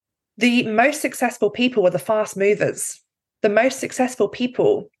The most successful people are the fast movers. The most successful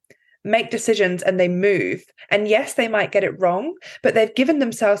people make decisions and they move. And yes, they might get it wrong, but they've given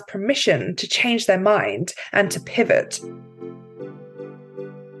themselves permission to change their mind and to pivot.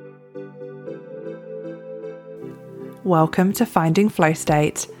 Welcome to Finding Flow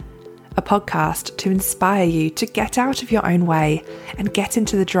State, a podcast to inspire you to get out of your own way and get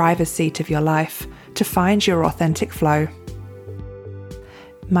into the driver's seat of your life to find your authentic flow.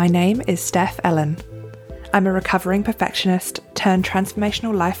 My name is Steph Ellen. I'm a recovering perfectionist turned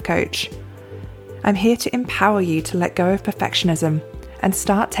transformational life coach. I'm here to empower you to let go of perfectionism and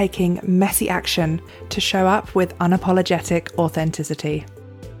start taking messy action to show up with unapologetic authenticity.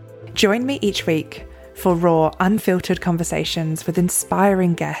 Join me each week for raw, unfiltered conversations with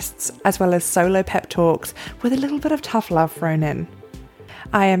inspiring guests, as well as solo pep talks with a little bit of tough love thrown in.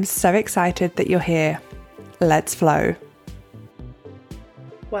 I am so excited that you're here. Let's flow.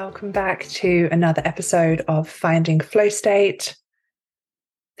 Welcome back to another episode of Finding Flow State.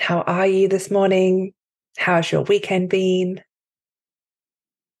 How are you this morning? How's your weekend been?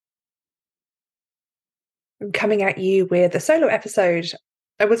 I'm coming at you with a solo episode.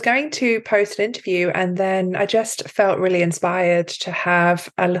 I was going to post an interview and then I just felt really inspired to have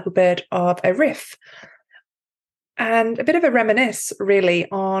a little bit of a riff and a bit of a reminisce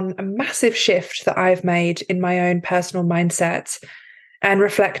really on a massive shift that I've made in my own personal mindset and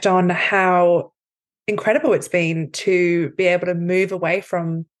reflect on how incredible it's been to be able to move away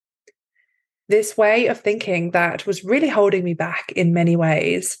from this way of thinking that was really holding me back in many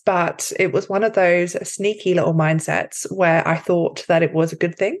ways. But it was one of those sneaky little mindsets where I thought that it was a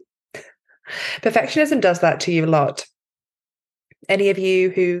good thing. Perfectionism does that to you a lot. Any of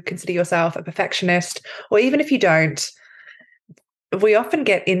you who consider yourself a perfectionist, or even if you don't, we often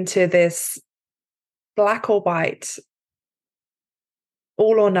get into this black or white,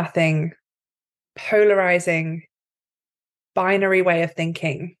 all or nothing, polarizing, binary way of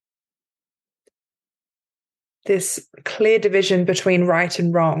thinking. This clear division between right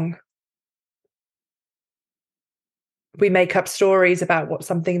and wrong. We make up stories about what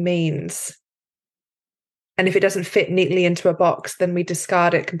something means. And if it doesn't fit neatly into a box, then we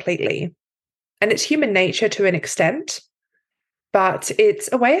discard it completely. And it's human nature to an extent, but it's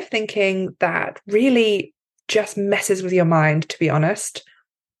a way of thinking that really just messes with your mind, to be honest.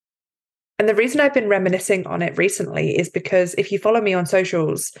 And the reason I've been reminiscing on it recently is because if you follow me on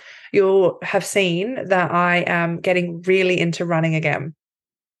socials, you'll have seen that I am getting really into running again.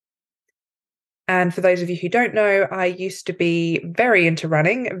 And for those of you who don't know, I used to be very into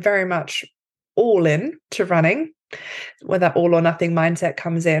running, very much all in to running, where that all or nothing mindset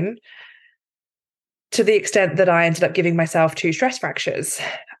comes in, to the extent that I ended up giving myself 2 stress fractures.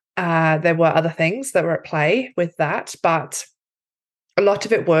 There were other things that were at play with that, but a lot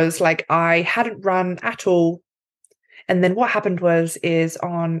of it was like I hadn't run at all. And then what happened is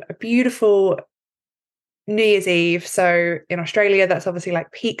on a beautiful New Year's Eve, so in Australia, that's obviously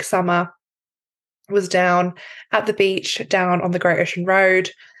like peak summer, was down at the beach, down on the Great Ocean Road,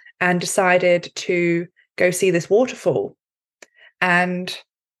 and decided to go see this waterfall. And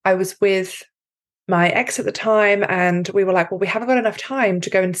I was with my ex at the time, and we were like, well, we haven't got enough time to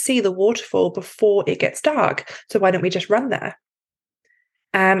go and see the waterfall before it gets dark. So why don't we just run there?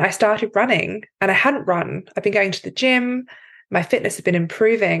 And I started running, and I hadn't run. I've been going to the gym. My fitness had been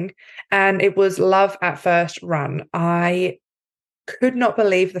improving, and it was love at first run. I could not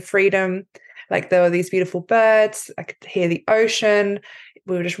believe the freedom. Like there were these beautiful birds. I could hear the ocean.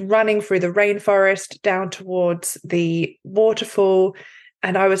 We were just running through the rainforest down towards the waterfall.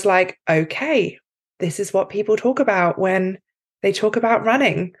 And I was like, okay, this is what people talk about when they talk about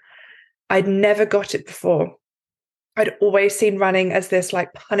running. I'd never got it before. I'd always seen running as this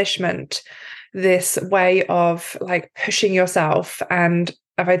like punishment, this way of like pushing yourself. And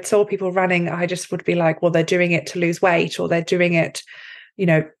if I saw people running, I just would be like, well, they're doing it to lose weight, or they're doing it,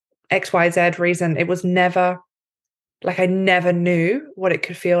 XYZ reason. It was never like, I never knew what it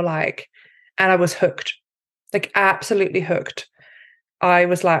could feel like. And I was hooked, like absolutely hooked. I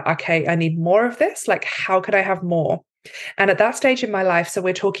was like, okay, I need more of this. Like, how could I have more? And at that stage in my life, so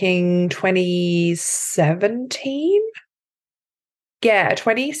we're talking 2017? Yeah,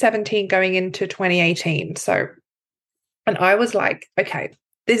 2017 going into 2018. So, and I was like, okay,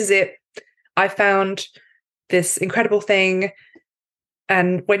 this is it. I found this incredible thing.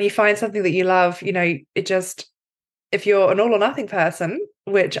 And when you find something that you love, it just, if you're an all or nothing person,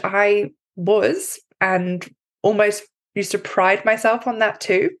 which I was, and almost used to pride myself on that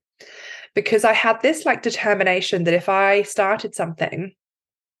too, because I had this like determination that if I started something,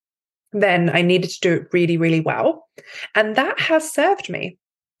 then I needed to do it really, really well. And that has served me.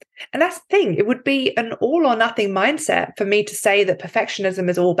 And that's the thing. It would be an all or nothing mindset for me to say that perfectionism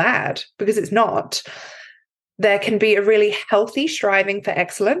is all bad, because it's not. There can be a really healthy striving for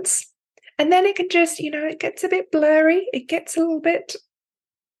excellence. And then it can just, it gets a bit blurry. It gets a little bit,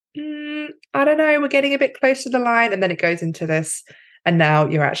 I don't know, we're getting a bit close to the line. And then it goes into this. And now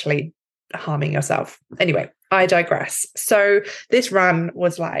you're actually harming yourself. Anyway, I digress. So this run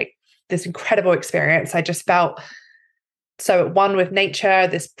was like this incredible experience. I just felt so at one with nature,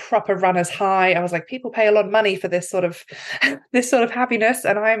 this proper runner's high. I was like, people pay a lot of money for this sort of happiness,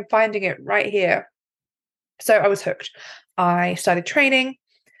 and I am finding it right here. So I was hooked. I started training.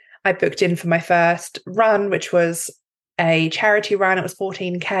 I booked in for my first run, which was a charity run. It was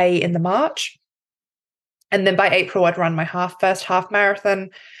 14K in the March. And then by April, I'd run my first half marathon.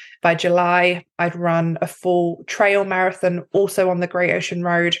 By July, I'd run a full trail marathon, also on the Great Ocean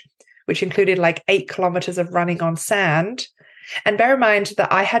Road, which included like 8 kilometers of running on sand. And bear in mind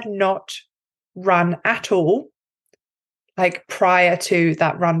that I had not run at all, like prior to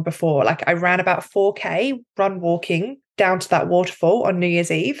that run before. Like I ran about 4K run walking down to that waterfall on New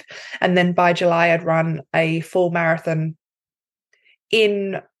Year's Eve. And then by July, I'd run a full marathon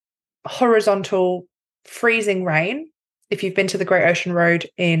in horizontal freezing rain. If you've been to the Great Ocean Road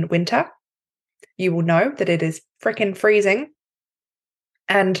in winter, you will know that it is freaking freezing.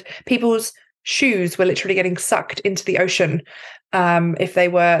 And people's shoes were literally getting sucked into the ocean if they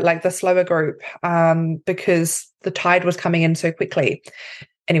were like the slower group, because the tide was coming in so quickly.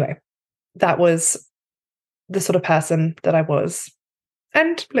 Anyway, that was the sort of person that I was.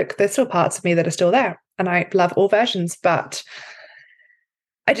 And look, there's still parts of me that are still there, and I love all versions, but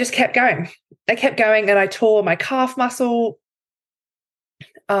I just kept going. I kept going, and I tore my calf muscle.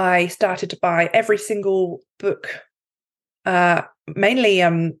 I started to buy every single book, mainly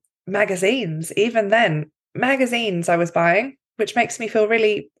magazines. Even then, magazines I was buying, which makes me feel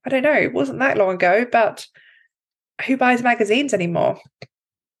really, I don't know, it wasn't that long ago, but who buys magazines anymore?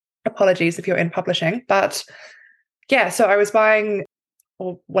 Apologies if you're in publishing, but yeah, so I was buying,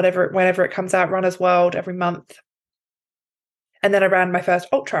 or whatever, whenever it comes out, Runner's World every month. And then I ran my first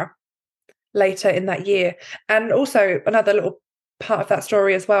ultra later in that year. And also another little part of that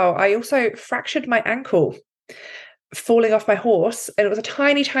story as well, I also fractured my ankle falling off my horse. And it was a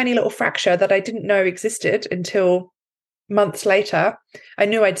tiny, tiny little fracture that I didn't know existed until months later. I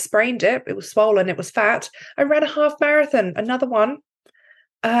knew I'd sprained it. It was swollen. It was fat. I ran a half marathon, another one,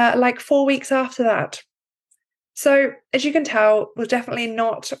 like 4 weeks after that. So as you can tell, was definitely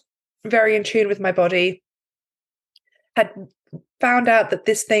not very in tune with my body. Had found out that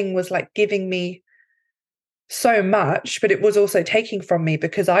this thing was like giving me so much, but it was also taking from me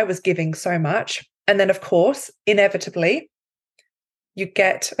because I was giving so much. And then, of course, inevitably, you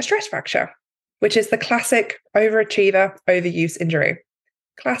get a stress fracture, which is the classic overachiever, overuse injury.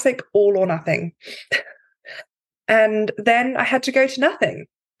 Classic all or nothing. And then I had to go to nothing,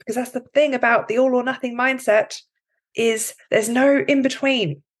 because that's the thing about the all or nothing mindset, is there's no in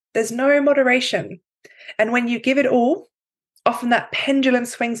between. There's no moderation. And when you give it all, often that pendulum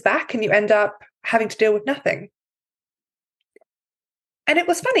swings back and you end up having to deal with nothing. And it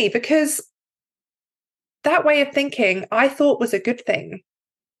was funny because that way of thinking I thought was a good thing.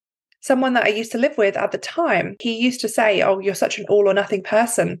 Someone that I used to live with at the time, he used to say, "Oh, you're such an all or nothing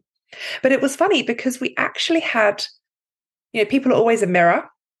person." But it was funny because we actually had, people are always a mirror.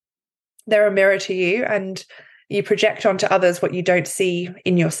 They're a mirror to you, and you project onto others what you don't see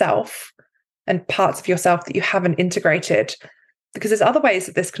in yourself and parts of yourself that you haven't integrated. Because there's other ways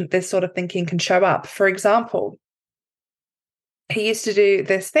that this sort of thinking can show up. For example, he used to do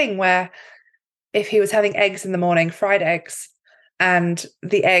this thing where if he was having eggs in the morning, fried eggs, and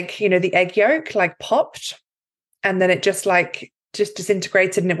the egg, the egg yolk like popped, and then it just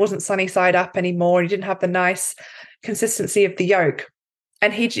disintegrated, and it wasn't sunny side up anymore. He didn't have the nice consistency of the yolk.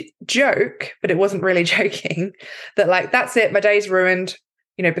 And he'd joke, but it wasn't really joking, that like, that's it, my day's ruined,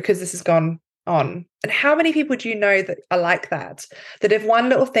 because this has gone on. And how many people do you know that are like that? That if one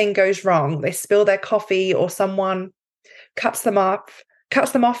little thing goes wrong, they spill their coffee or someone cuts them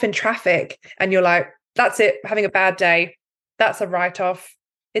off in traffic, and you're like, that's it, having a bad day. That's a write-off.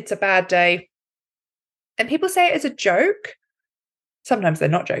 It's a bad day. And people say it as a joke. Sometimes they're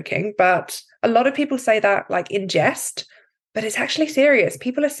not joking, but a lot of people say that like in jest, but it's actually serious.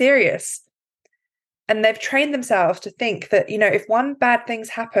 People are serious. And they've trained themselves to think that, if one bad thing's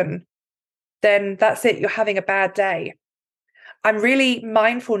happen, then that's it, you're having a bad day. I'm really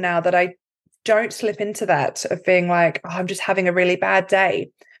mindful now that I don't slip into that of being like, oh, I'm just having a really bad day.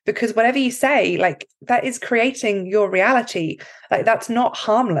 Because whatever you say, like, that is creating your reality. Like, that's not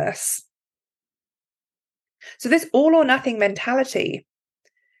harmless. So this all or nothing mentality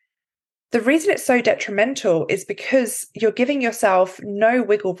The reason it's so detrimental is because you're giving yourself no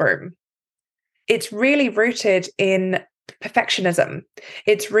wiggle room. It's really rooted in perfectionism.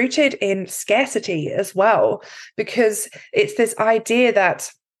 It's rooted in scarcity as well, because it's this idea that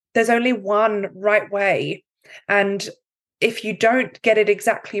there's only one right way. And if you don't get it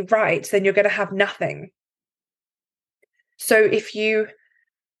exactly right, then you're going to have nothing. So if you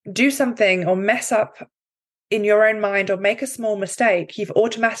do something or mess up in your own mind or make a small mistake, you've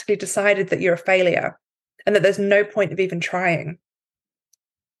automatically decided that you're a failure and that there's no point of even trying.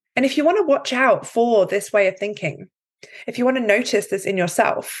 And if you want to watch out for this way of thinking, if you want to notice this in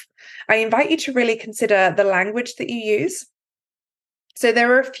yourself, I invite you to really consider the language that you use. So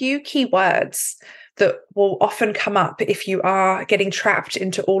there are a few key words that will often come up if you are getting trapped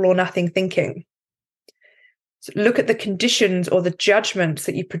into all or nothing thinking. So look at the conditions or the judgments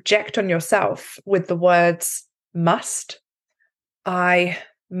that you project on yourself with the words must. I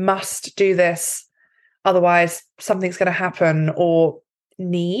must do this, otherwise something's going to happen, or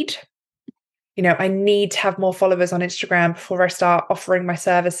need. I need to have more followers on Instagram before I start offering my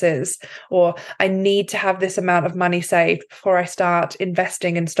services, or I need to have this amount of money saved before I start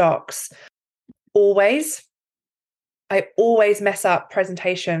investing in stocks. I always mess up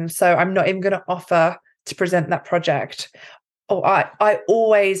presentations, so I'm not even going to offer to present that project. Or I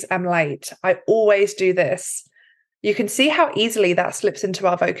always am late. I always do this. You can see how easily that slips into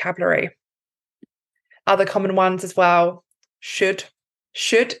our vocabulary. Other common ones as well, should.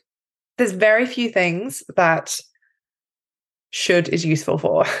 There's very few things that should is useful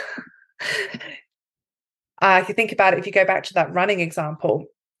for. If you think about it, if you go back to that running example,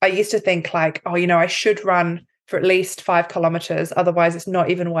 I used to think like, I should run for at least 5 kilometers, otherwise it's not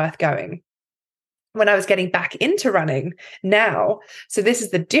even worth going. When I was getting back into running now, so this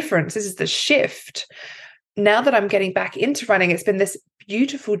is the difference, this is the shift. Now that I'm getting back into running, it's been this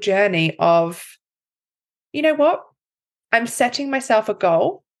beautiful journey of, you know what? I'm setting myself a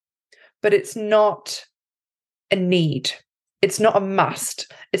goal, but it's not a need. It's not a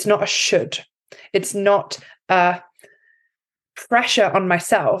must. It's not a should. It's not a pressure on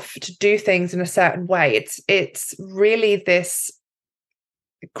myself to do things in a certain way. It's really this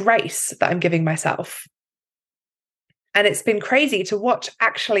grace that I'm giving myself. And it's been crazy to watch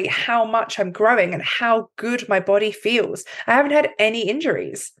actually how much I'm growing and how good my body feels. I haven't had any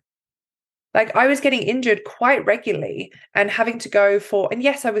injuries. Like I was getting injured quite regularly and having to go and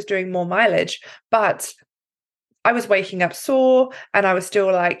yes, I was doing more mileage, but I was waking up sore and I was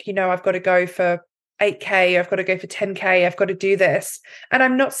still like, I've got to go for 8K, I've got to go for 10K, I've got to do this. And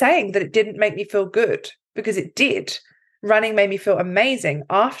I'm not saying that it didn't make me feel good, because it did. Running made me feel amazing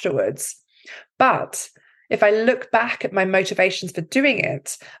afterwards. But if I look back at my motivations for doing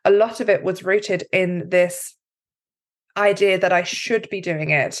it, a lot of it was rooted in this idea that I should be doing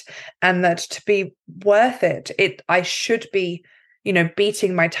it, and that to be worth it, I should be,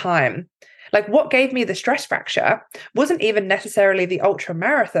 beating my time. Like what gave me the stress fracture wasn't even necessarily the ultra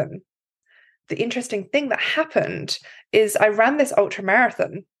marathon. The interesting thing that happened is I ran this ultra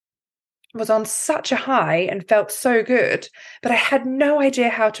marathon, was on such a high and felt so good, but I had no idea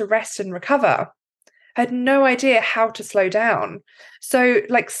how to rest and recover. I had no idea how to slow down. So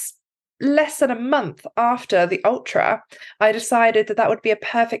less than a month after the ultra, I decided that would be a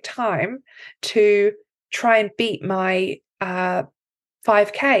perfect time to try and beat my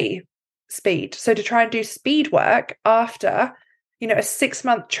 5K speed. So to try and do speed work after, a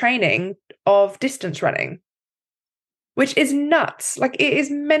 6-month training of distance running, which is nuts. Like it is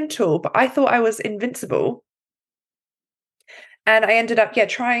mental, but I thought I was invincible. And I ended up,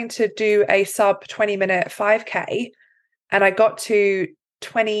 trying to do a sub 20-minute 5K, and I got to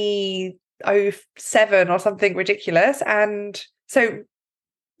 20:07 or something ridiculous. And so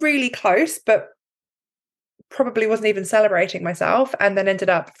really close, but probably wasn't even celebrating myself, and then ended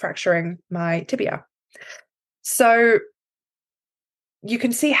up fracturing my tibia. So you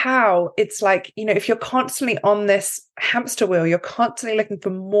can see how it's like, if you're constantly on this hamster wheel, you're constantly looking for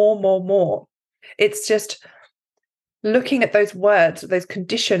more. It's just looking at those words, those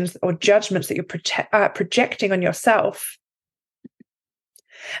conditions or judgments that you're projecting on yourself.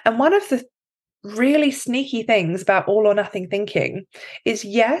 And one of the really sneaky things about all or nothing thinking is,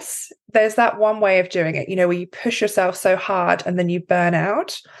 yes, there's that one way of doing it, where you push yourself so hard and then you burn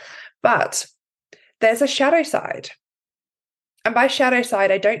out. But there's a shadow side. And by shadow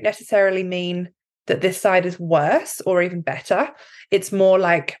side, I don't necessarily mean that this side is worse or even better. It's more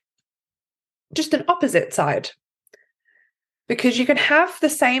like just an opposite side. Because you can have the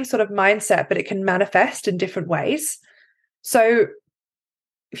same sort of mindset, but it can manifest in different ways. So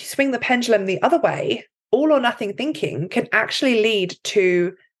if you swing the pendulum the other way, all or nothing thinking can actually lead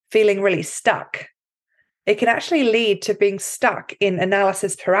to feeling really stuck. It can actually lead to being stuck in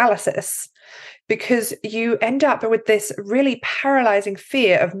analysis paralysis, because you end up with this really paralyzing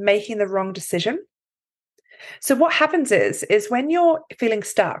fear of making the wrong decision. So what happens is when you're feeling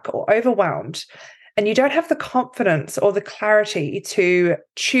stuck or overwhelmed and you don't have the confidence or the clarity to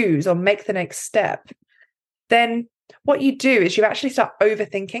choose or make the next step, then what you do is you actually start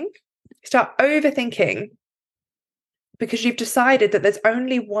overthinking. Because you've decided that there's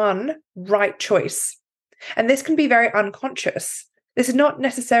only one right choice. And this can be very unconscious. This is not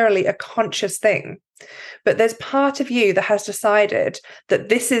necessarily a conscious thing, but there's part of you that has decided that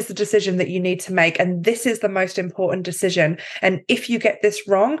this is the decision that you need to make, and this is the most important decision. And if you get this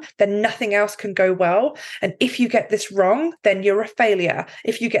wrong, then nothing else can go well. And if you get this wrong, then you're a failure.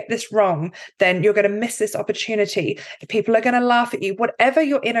 If you get this wrong, then you're going to miss this opportunity. People are going to laugh at you, whatever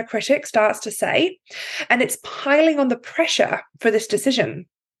your inner critic starts to say. And it's piling on the pressure for this decision.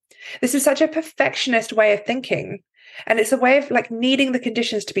 This is such a perfectionist way of thinking. And it's a way of like needing the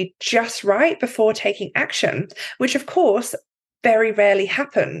conditions to be just right before taking action, which of course very rarely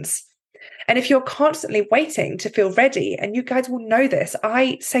happens. And if you're constantly waiting to feel ready, and you guys will know this,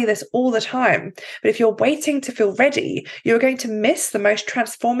 I say this all the time, but if you're waiting to feel ready, you're going to miss the most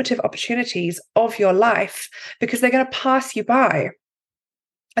transformative opportunities of your life because they're going to pass you by.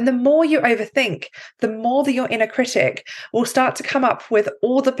 And the more you overthink, the more that your inner critic will start to come up with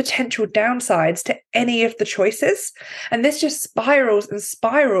all the potential downsides to any of the choices. And this just spirals and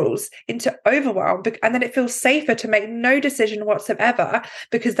spirals into overwhelm. And then it feels safer to make no decision whatsoever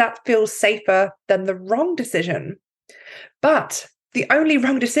because that feels safer than the wrong decision. But the only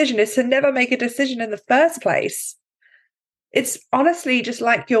wrong decision is to never make a decision in the first place. It's honestly just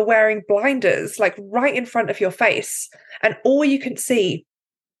like you're wearing blinders, like right in front of your face. And all you can see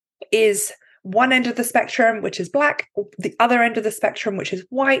is one end of the spectrum, which is black, the other end of the spectrum, which is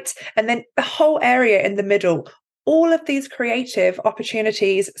white, and then the whole area in the middle. All of these creative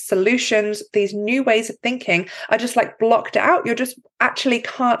opportunities, solutions, these new ways of thinking are just like blocked out. You just actually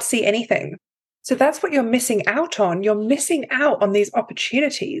can't see anything. So that's what you're missing out on. You're missing out on these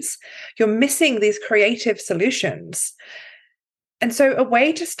opportunities. You're missing these creative solutions. And so a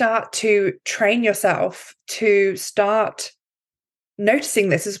way to start to train yourself to start noticing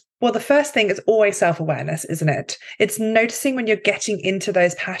this is, well, the first thing is always self-awareness, isn't it? It's noticing when you're getting into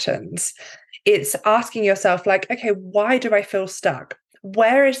those patterns. It's asking yourself, like, okay, why do I feel stuck?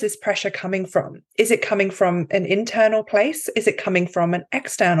 Where is this pressure coming from? Is it coming from an internal place? Is it coming from an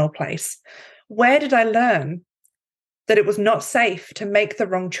external place? Where did I learn that it was not safe to make the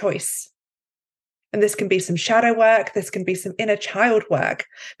wrong choice? And this can be some shadow work. This can be some inner child work,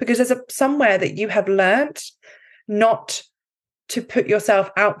 because there's somewhere that you have learned not to put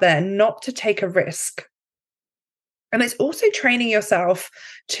yourself out there, not to take a risk. And it's also training yourself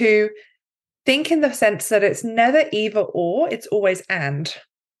to think in the sense that it's never either or, it's always and.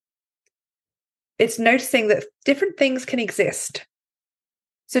 It's noticing that different things can exist.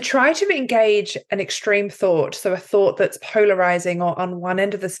 So try to engage an extreme thought, so a thought that's polarizing or on one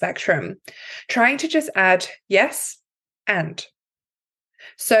end of the spectrum, trying to just add yes and.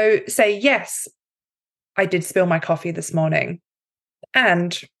 So say, yes, I did spill my coffee this morning,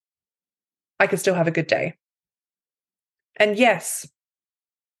 and I can still have a good day. And yes,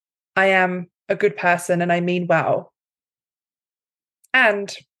 I am a good person and I mean well.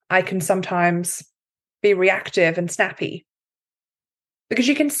 And I can sometimes be reactive and snappy. Because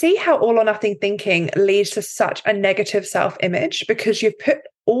you can see how all or nothing thinking leads to such a negative self-image, because you've put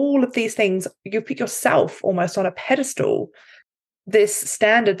all of these things, you put yourself almost on a pedestal, this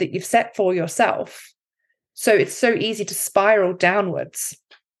standard that you've set for yourself. So it's so easy to spiral downwards.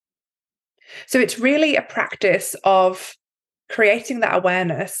 So it's really a practice of creating that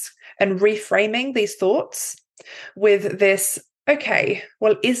awareness and reframing these thoughts with this, okay,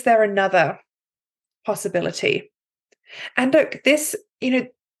 well, is there another possibility? And look, this,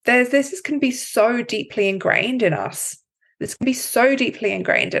 this can be so deeply ingrained in us. This can be so deeply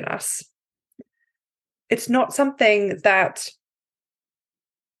ingrained in us. It's not something that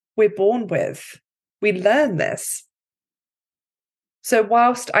we're born with. We learn this. So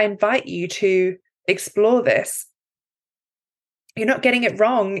whilst I invite you to explore this, you're not getting it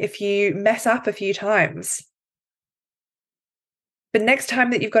wrong if you mess up a few times. But next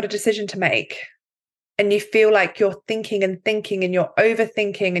time that you've got a decision to make and you feel like you're thinking and you're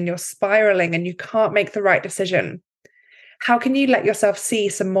overthinking and you're spiraling and you can't make the right decision, how can you let yourself see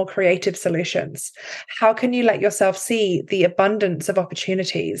some more creative solutions? How can you let yourself see the abundance of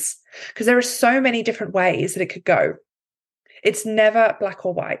opportunities? Because there are so many different ways that it could go. It's never black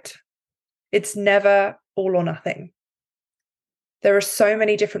or white. It's never all or nothing. There are so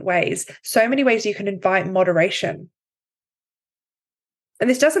many different ways, so many ways you can invite moderation. And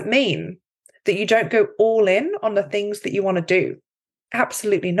this doesn't mean that you don't go all in on the things that you want to do.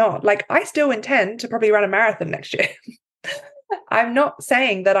 Absolutely not. Like, I still intend to probably run a marathon next year. I'm not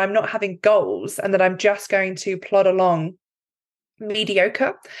saying that I'm not having goals and that I'm just going to plod along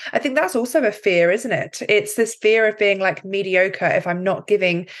mediocre. I think that's also a fear, isn't it? It's this fear of being like mediocre if I'm not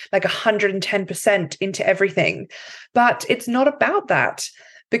giving like 110% into everything. But it's not about that,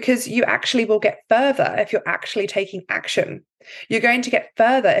 because you actually will get further if you're actually taking action. You're going to get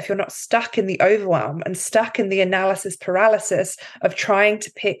further if you're not stuck in the overwhelm and stuck in the analysis paralysis of trying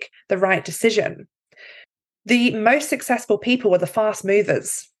to pick the right decision. The most successful people are the fast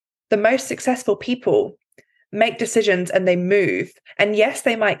movers. The most successful people make decisions and they move. And yes,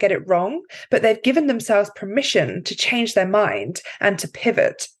 they might get it wrong, but they've given themselves permission to change their mind and to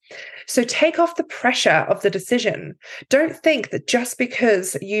pivot. So take off the pressure of the decision. Don't think that just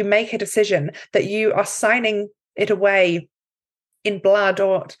because you make a decision that you are signing it away in blood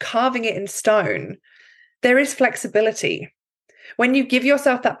or carving it in stone. There is flexibility. When you give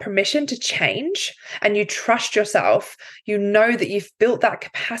yourself that permission to change and you trust yourself, you know that you've built that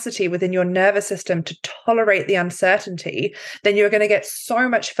capacity within your nervous system to tolerate the uncertainty, then you're going to get so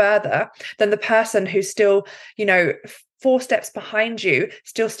much further than the person who's still, 4 steps behind you,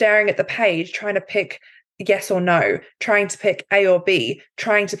 still staring at the page, trying to pick yes or no, trying to pick A or B,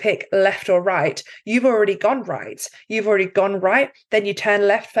 trying to pick left or right. You've already gone right. You've already gone right. Then you turn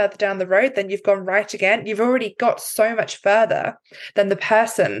left further down the road. Then you've gone right again. You've already got so much further than the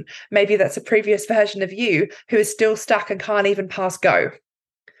person, maybe that's a previous version of you, who is still stuck and can't even pass go.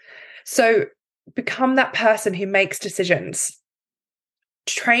 So become that person who makes decisions.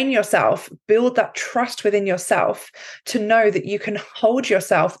 Train yourself, build that trust within yourself to know that you can hold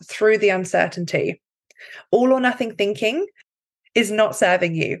yourself through the uncertainty. All or nothing thinking is not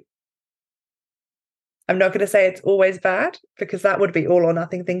serving you. I'm not going to say it's always bad, because that would be all or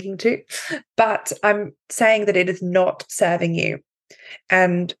nothing thinking too. But I'm saying that it is not serving you.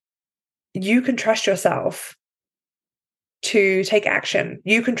 And you can trust yourself to take action.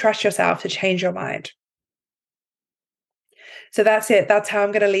 You can trust yourself to change your mind. So that's it. That's how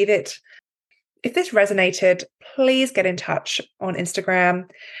I'm going to leave it. If this resonated, please get in touch on Instagram.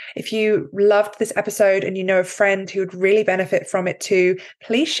 If you loved this episode and you know a friend who would really benefit from it too,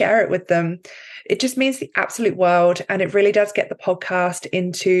 please share it with them. It just means the absolute world, and it really does get the podcast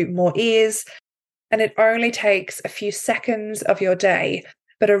into more ears. And it only takes a few seconds of your day,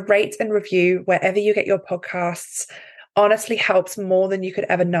 but a rate and review wherever you get your podcasts honestly helps more than you could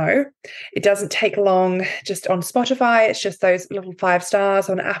ever know. It doesn't take long. Just on Spotify, it's just those little 5 stars.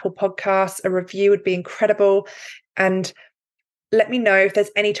 On Apple Podcasts, a review would be incredible. And let me know if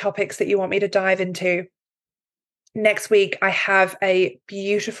there's any topics that you want me to dive into. Next week, I have a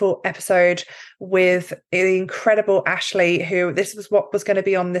beautiful episode with the incredible Ashley, who this was what was going to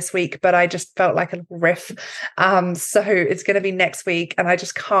be on this week, but I just felt like a little riff. So it's going to be next week, and I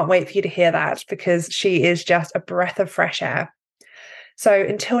just can't wait for you to hear that, because she is just a breath of fresh air. So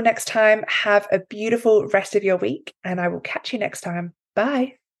until next time, have a beautiful rest of your week, and I will catch you next time.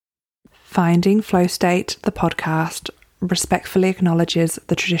 Bye. Finding Flow State, the podcast, respectfully acknowledges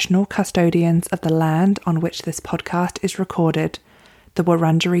the traditional custodians of the land on which this podcast is recorded, the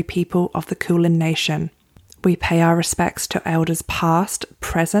Wurundjeri people of the Kulin Nation. We pay our respects to elders past,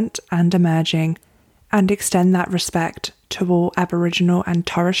 present and emerging, and extend that respect to all Aboriginal and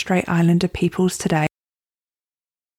Torres Strait Islander peoples today.